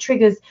happens, it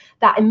triggers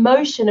that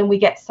emotion and we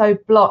get so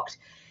blocked.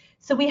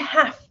 So we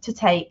have to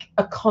take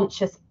a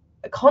conscious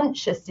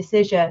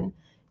decision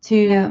to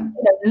you know,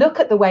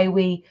 look at the way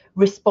we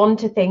respond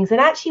to things.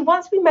 And actually,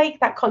 once we make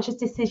that conscious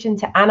decision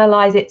to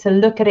analyze it, to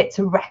look at it,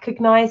 to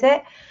recognize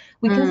it,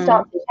 we can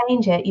start to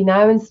change it, you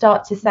know, and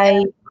start to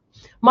say,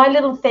 my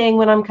little thing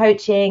when I'm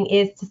coaching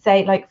is to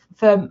say, like,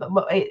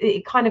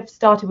 it kind of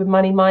started with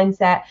money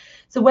mindset.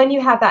 So when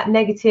you have that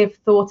negative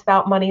thought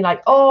about money,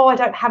 like, oh, I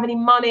don't have any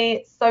money,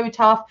 it's so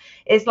tough,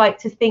 it's like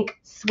to think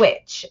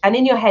switch, and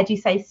in your head you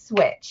say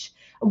switch.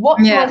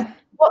 What's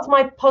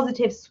my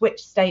positive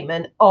switch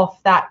statement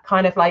off that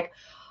kind of like,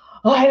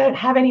 oh, I don't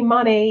have any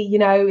money, you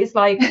know? It's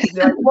like,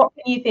 what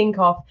can you think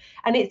of?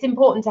 And it's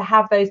important to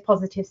have those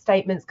positive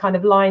statements kind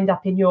of lined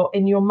up in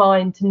your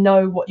mind to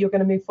know what you're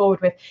going to move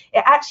forward with.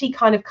 It actually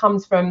kind of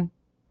comes from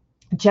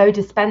Joe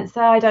Dispenza.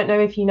 I don't know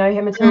if you know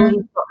him at all.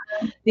 He's got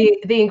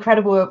the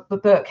incredible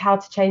book, How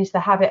to Change the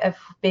Habit of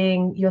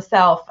Being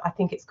Yourself. I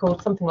think it's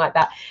called something like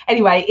that.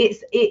 Anyway,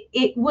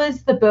 it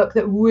was the book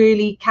that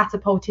really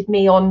catapulted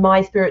me on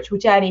my spiritual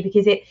journey,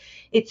 because it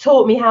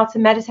taught me how to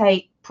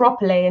meditate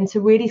properly and to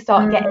really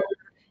start getting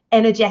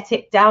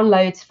energetic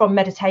downloads from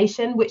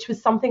meditation, which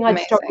was something I'd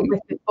struggled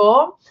with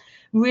before.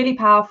 Really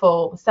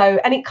powerful. So,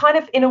 and it kind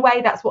of, in a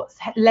way, that's what's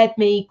led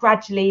me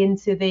gradually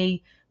into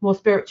the more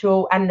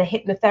spiritual and the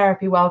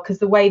hypnotherapy world, because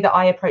the way that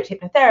I approach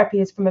hypnotherapy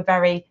is from a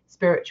very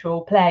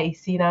spiritual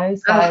place, you know.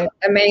 So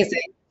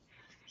amazing.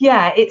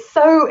 Yeah, it's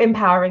so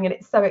empowering and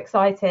it's so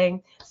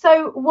exciting.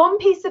 So one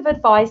piece of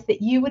advice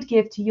that you would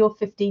give to your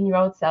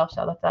 15-year-old self,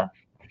 Charlotte?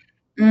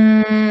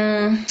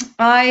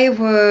 I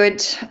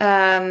would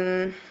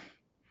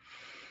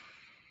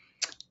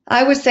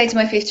say to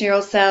my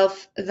 15-year-old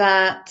self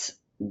that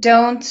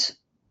don't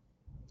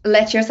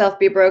let yourself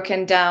be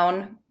broken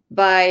down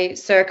by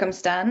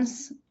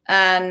circumstance,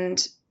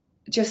 and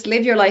just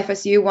live your life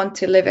as you want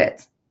to live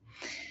it.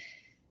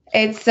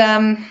 It's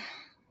I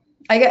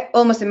get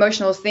almost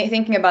emotional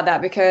thinking about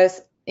that,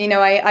 because, you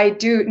know, I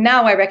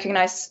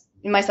recognize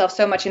myself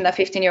so much in that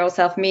 15-year-old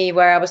self me,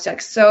 where I was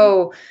like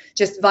so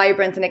just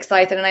vibrant and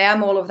excited, and I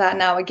am all of that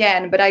now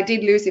again, but I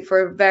did lose it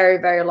for a very,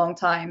 very long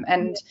time.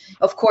 And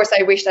of course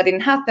I wish that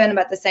didn't happen,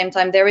 but at the same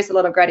time there is a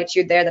lot of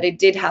gratitude there that it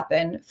did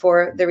happen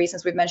for the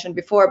reasons we've mentioned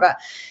before. But,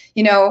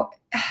 you know,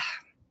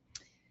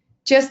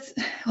 just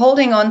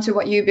holding on to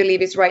what you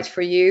believe is right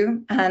for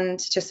you,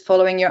 and just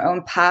following your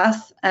own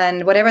path,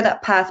 and whatever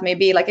that path may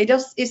be. Like, it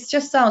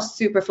just sounds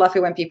super fluffy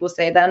when people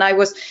say that. And I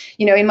was,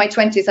 you know, in my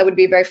 20s, I would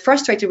be very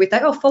frustrated with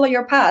that. Oh, follow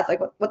your path. Like,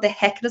 what the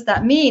heck does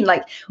that mean?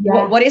 Like,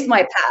 what is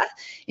my path?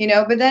 You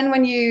know, but then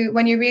when you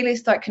really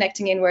start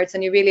connecting inwards,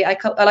 and you really, I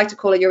like to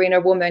call it your inner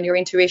woman, your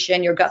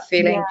intuition, your gut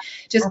feeling,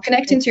 just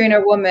connecting to your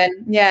inner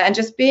woman. Yeah. And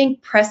just being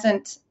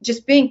present,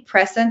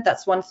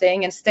 that's one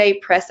thing, and stay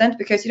present,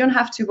 because you don't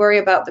have to worry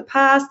about the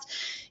past.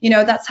 You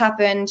know, that's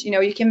happened. You know,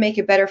 you can make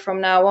it better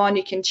from now on.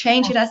 You can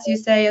change it, as you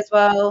say, as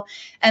well.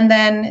 And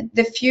then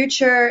the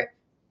future,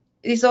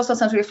 this also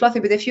sounds really fluffy,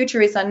 but the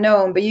future is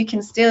unknown, but you can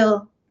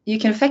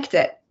affect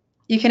it.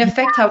 You can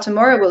affect how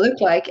tomorrow will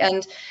look like.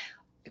 And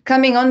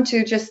coming on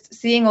to just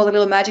seeing all the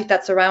little magic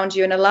that's around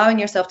you and allowing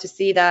yourself to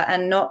see that,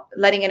 and not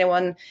letting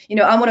anyone,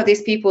 I'm one of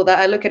these people that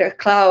I look at a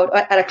cloud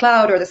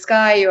or the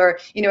sky, or,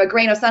 a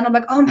grain of sand. I'm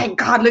like, oh my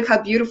God, look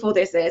how beautiful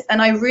this is.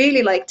 And I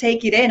really like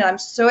take it in. I'm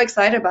so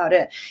excited about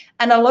it.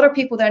 And a lot of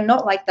people, they're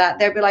not like that.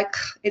 They'll be like,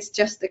 it's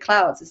just the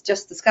clouds, it's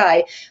just the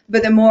sky.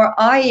 But the more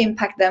I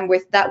impact them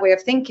with that way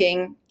of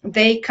thinking,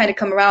 they kind of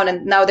come around,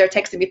 and now they're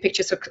texting me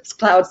pictures of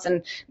clouds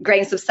and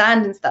grains of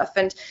sand and stuff.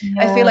 And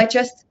I feel like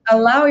just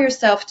allow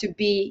yourself to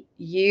be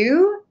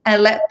you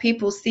and let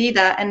people see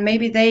that, and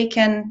maybe they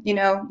can,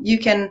 you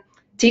can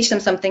teach them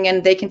something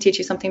and they can teach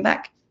you something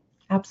back.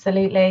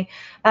 Absolutely.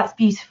 That's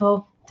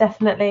beautiful.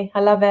 Definitely. I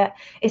love it.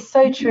 It's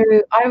so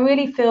true. I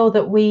really feel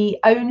that we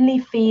only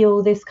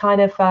feel this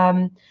kind of,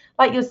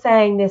 like you're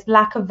saying, this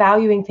lack of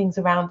valuing things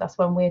around us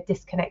when we're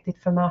disconnected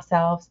from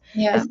ourselves.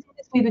 As soon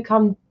as we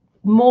become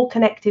more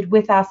connected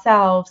with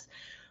ourselves,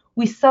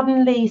 we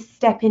suddenly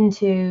step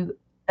into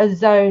a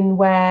zone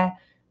where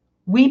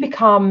we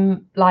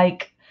become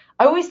like,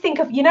 I always think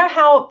of,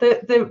 how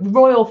the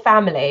royal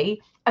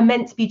family are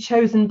meant to be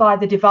chosen by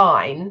the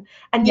divine,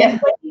 and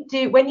yet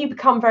when you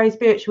become very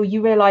spiritual,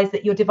 you realize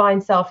that your divine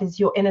self is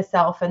your inner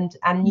self and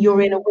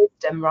your inner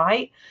wisdom,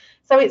 right?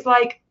 So it's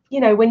like,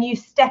 when you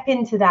step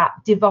into that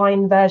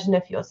divine version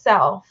of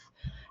yourself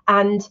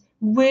and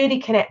really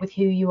connect with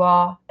who you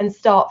are and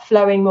start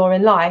flowing more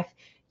in life,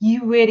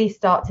 you really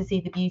start to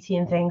see the beauty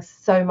in things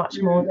so much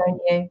more, don't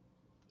you?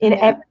 In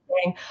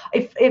everything.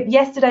 If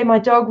yesterday my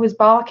dog was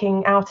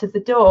barking out of the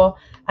door,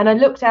 and I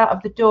looked out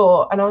of the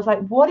door and I was like,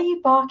 what are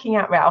you barking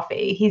at,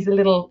 Ralphie? He's a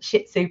little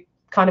Shih Tzu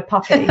kind of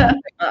puppy.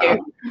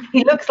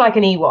 He looks like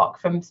an Ewok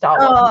from Star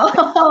Wars.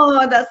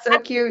 Oh, that's so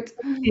cute.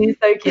 He's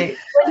so cute.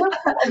 So I looked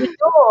out of the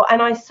door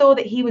and I saw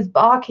that he was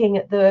barking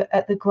at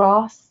the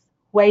grass,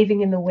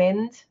 waving in the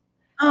wind.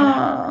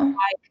 And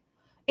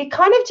it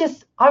kind of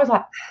just, I was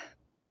like,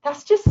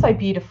 that's just so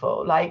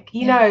beautiful. Like,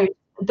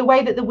 the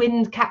way that the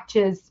wind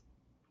captures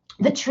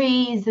the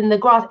trees and the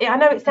grass. I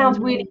know it sounds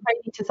really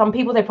crazy to some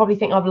people. They probably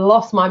think I've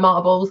lost my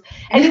marbles.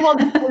 Anyone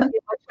that's in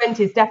my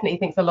 20s definitely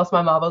thinks I lost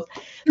my marbles.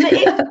 But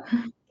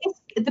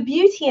it's the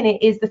beauty in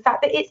it is the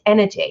fact that it's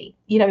energy.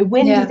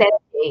 Wind is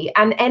energy,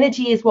 and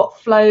energy is what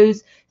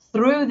flows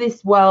through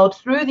this world,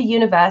 through the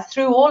universe,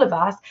 through all of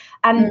us,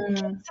 and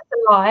keeps us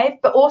alive,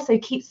 but also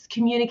keeps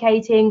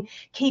communicating,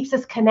 keeps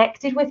us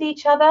connected with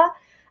each other.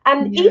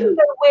 And even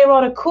though we're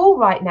on a call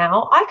right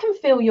now, I can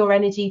feel your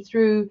energy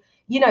through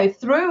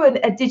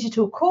a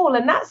digital call,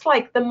 and that's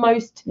like the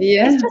most,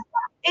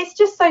 it's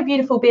just so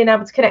beautiful being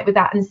able to connect with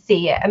that and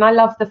see it. And I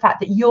love the fact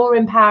that you're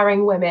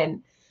empowering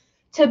women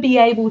to be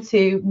able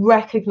to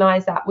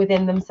recognize that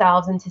within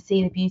themselves and to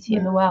see the beauty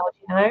in the world.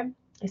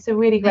 It's a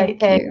really great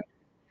thing,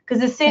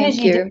 because as soon as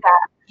you do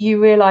that,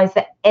 you realize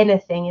that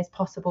anything is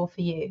possible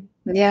for you.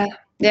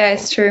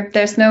 It's true.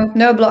 There's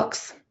no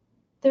blocks.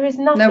 There is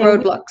nothing, no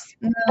roadblocks.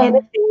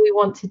 Anything we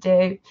want to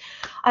do.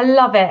 I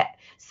love it.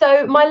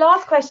 So my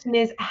last question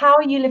is, how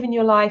are you living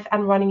your life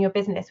and running your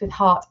business with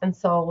heart and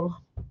soul?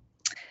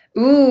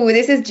 Ooh,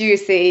 this is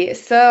juicy.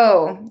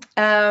 So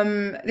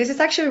this is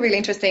actually really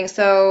interesting.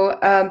 So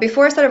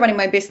before I started running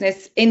my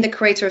business in the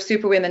Creator of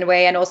Superwomen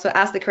way, and also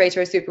as the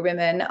Creator of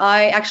Superwomen,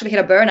 I actually hit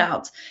a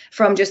burnout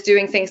from just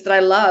doing things that I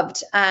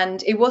loved.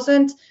 And it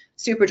wasn't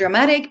super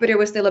dramatic, but it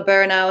was still a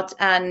burnout.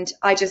 And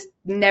I just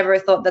never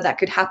thought that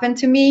could happen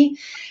to me.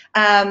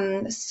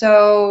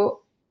 So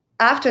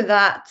after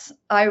that,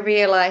 I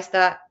realized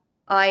that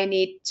I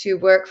need to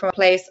work from a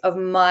place of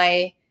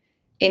my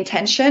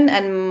intention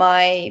and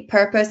my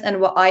purpose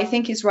and what I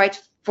think is right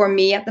for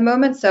me at the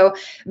moment. So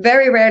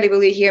very rarely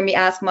will you hear me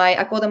ask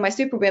I call them my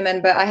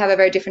superwomen, but I have a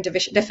very different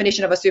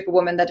definition of a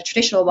superwoman than the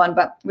traditional one,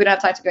 but we don't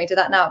have time to go into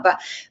that now.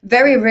 But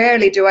very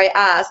rarely do I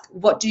ask,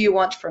 what do you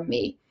want from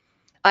me?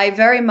 I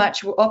very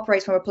much will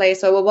operate from a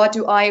place of, well, what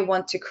do I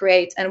want to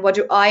create and what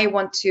do I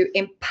want to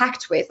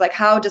impact with? Like,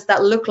 how does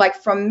that look like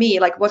from me?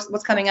 Like,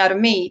 what's coming out of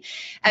me?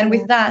 And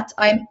with that,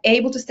 I'm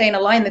able to stay in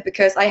alignment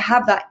because I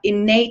have that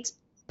innate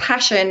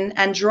passion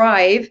and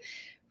drive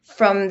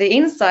from the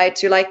inside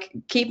to like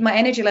keep my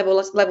energy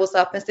levels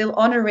up and still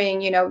honoring,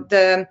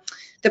 the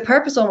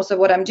purpose almost of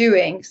what I'm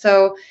doing.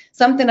 So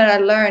something that I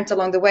learned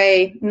along the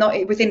way,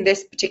 not within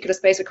this particular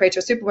space of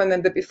Creator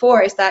Superwomen, but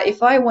before, is that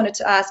if I wanted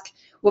to ask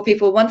what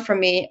people want from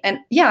me, and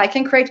I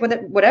can create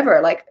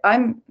whatever, like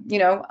I'm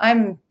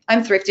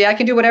thrifty, I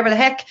can do whatever the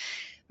heck.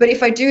 But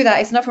if I do that,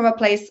 it's not from a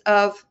place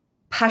of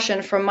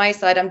passion from my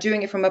side. I'm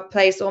doing it from a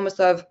place almost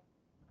of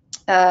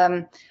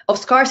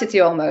scarcity,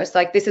 almost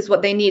like this is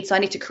what they need, so I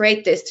need to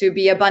create this to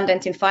be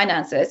abundant in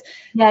finances.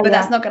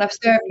 That's not going to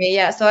serve me.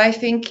 So I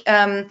think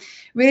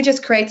really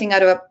just creating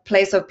out of a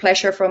place of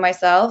pleasure for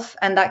myself,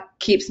 and that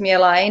keeps me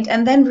aligned.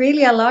 And then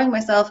really allowing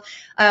myself,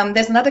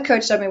 there's another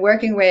coach that I've been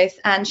working with,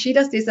 and she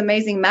does these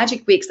amazing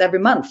magic weeks every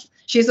month.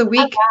 She has a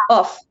week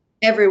off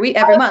every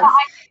month.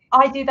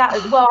 I do that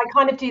as well. I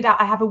kind of do that.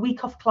 I have a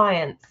week off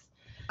clients.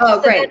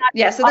 Oh, great.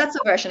 Yeah, so that's a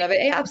version of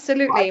it. Yeah,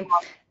 absolutely.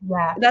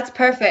 Yeah. That's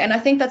perfect. And I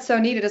think that's so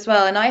needed as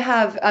well. And I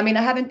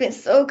haven't been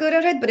so good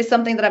at it, but it's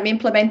something that I'm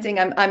implementing.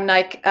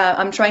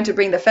 I'm trying to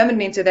bring the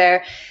feminine into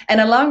there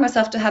and allowing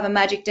myself to have a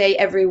magic day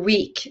every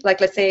week.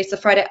 Like, let's say it's a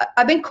Friday.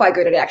 I've been quite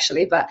good at it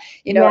actually, but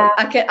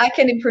I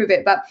can improve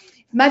it. But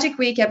magic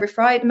week every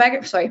Friday,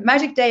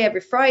 magic day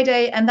every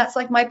Friday. And that's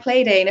like my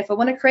play day. And if I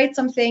want to create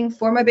something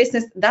for my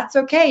business, that's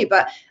okay,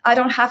 but I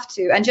don't have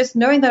to. And just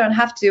knowing that I don't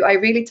have to, I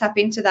really tap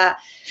into that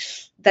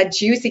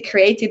juicy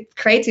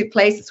creative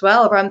place as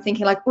well, where I'm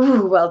thinking like,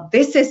 ooh, well,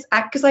 this is,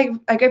 because I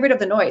get rid of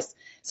the noise.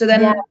 So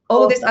then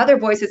all these other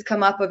voices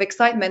come up of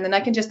excitement, and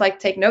I can just like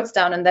take notes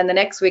down. And then the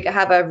next week I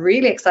have a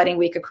really exciting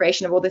week of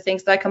creation of all the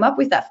things that I come up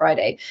with that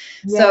Friday.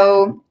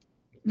 So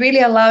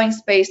really allowing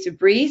space to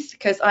breathe,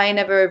 because I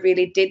never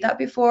really did that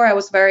before. I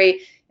was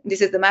very,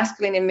 this is the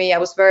masculine in me, I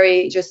was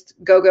very just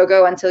go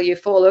until you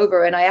fall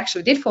over. And I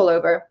actually did fall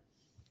over.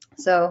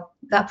 So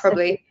that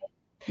probably,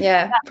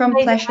 from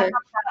pleasure.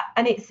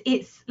 And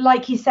it's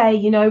like you say,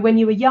 you know, when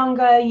you were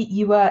younger,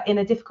 you were in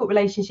a difficult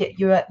relationship,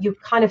 you're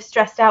kind of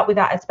stressed out with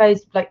that, I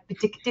suppose, like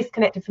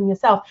disconnected from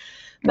yourself.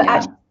 But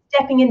actually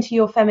stepping into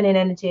your feminine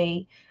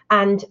energy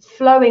and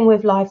flowing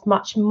with life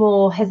much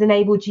more has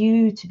enabled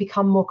you to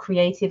become more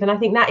creative. And I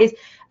think that is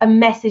a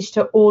message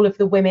to all of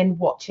the women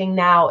watching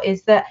now,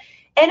 is that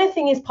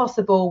anything is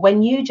possible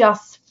when you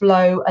just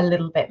flow a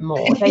little bit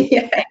more.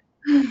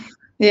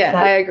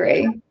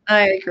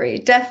 I agree.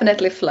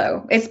 Definitely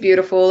flow. It's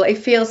beautiful. It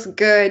feels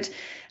good.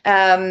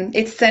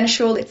 It's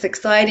sensual. It's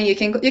exciting. You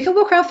can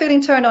walk around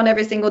feeling turned on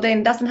every single day,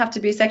 and it doesn't have to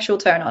be a sexual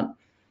turn on.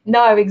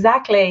 No,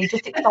 exactly.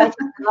 Just excited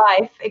for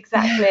life.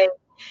 Exactly.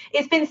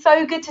 It's been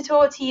so good to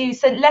talk to you.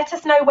 So let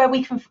us know where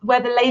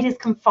the ladies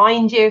can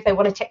find you if they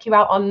want to check you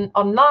out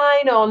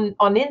online,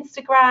 on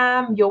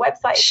Instagram, your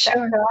website,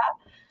 etc.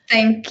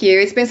 Thank you.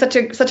 It's been such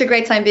a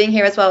great time being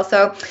here as well.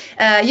 So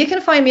you can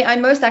find me.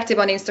 I'm most active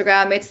on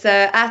Instagram. It's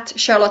at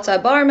Charlotta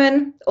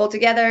Barman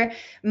altogether.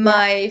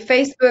 My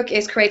Facebook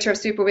is Creator of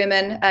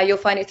Superwomen. You'll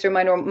find it through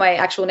my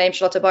actual name,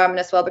 Charlotta Barman,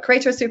 as well. But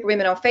Creator of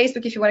Superwomen on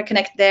Facebook if you want to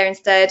connect there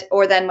instead,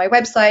 or then my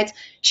website,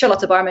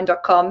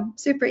 charlottabarman.com.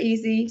 Super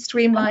easy,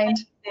 streamlined.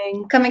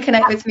 Amazing. Come and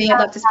connect with me. I'd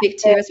love to speak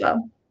to you as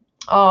well.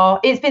 Oh,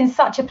 it's been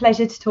such a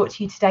pleasure to talk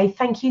to you today.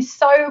 Thank you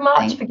so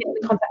much for getting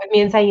in contact with me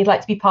and saying you'd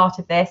like to be part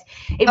of this.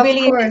 It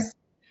really is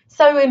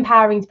so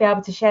empowering to be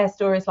able to share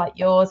stories like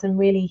yours and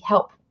really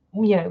help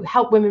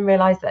women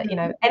realize that,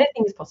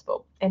 anything is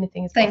possible.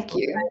 Anything is possible. Thank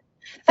you.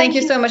 Thank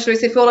you so much,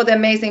 Lucy, for all of the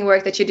amazing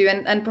work that you do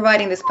and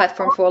providing this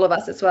platform for all of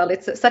us as well.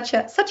 It's such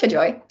a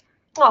joy.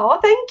 Oh,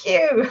 thank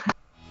you.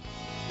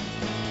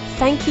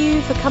 Thank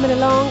you for coming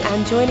along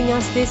and joining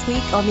us this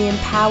week on the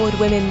Empowered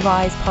Women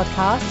Rise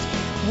podcast.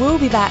 We'll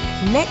be back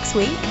next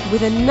week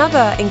with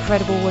another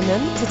incredible woman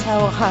to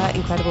tell her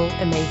incredible,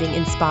 amazing,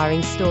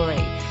 inspiring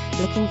story.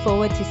 Looking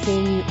forward to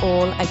seeing you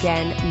all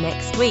again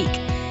next week.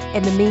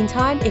 In the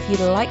meantime, if you'd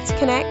like to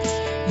connect,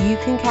 you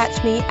can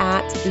catch me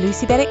at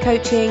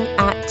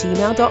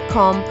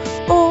lucybennettcoaching@gmail.com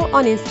or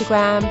on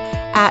Instagram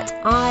at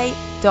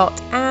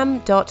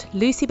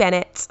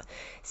i.am.lucybennett.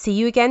 See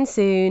you again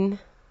soon.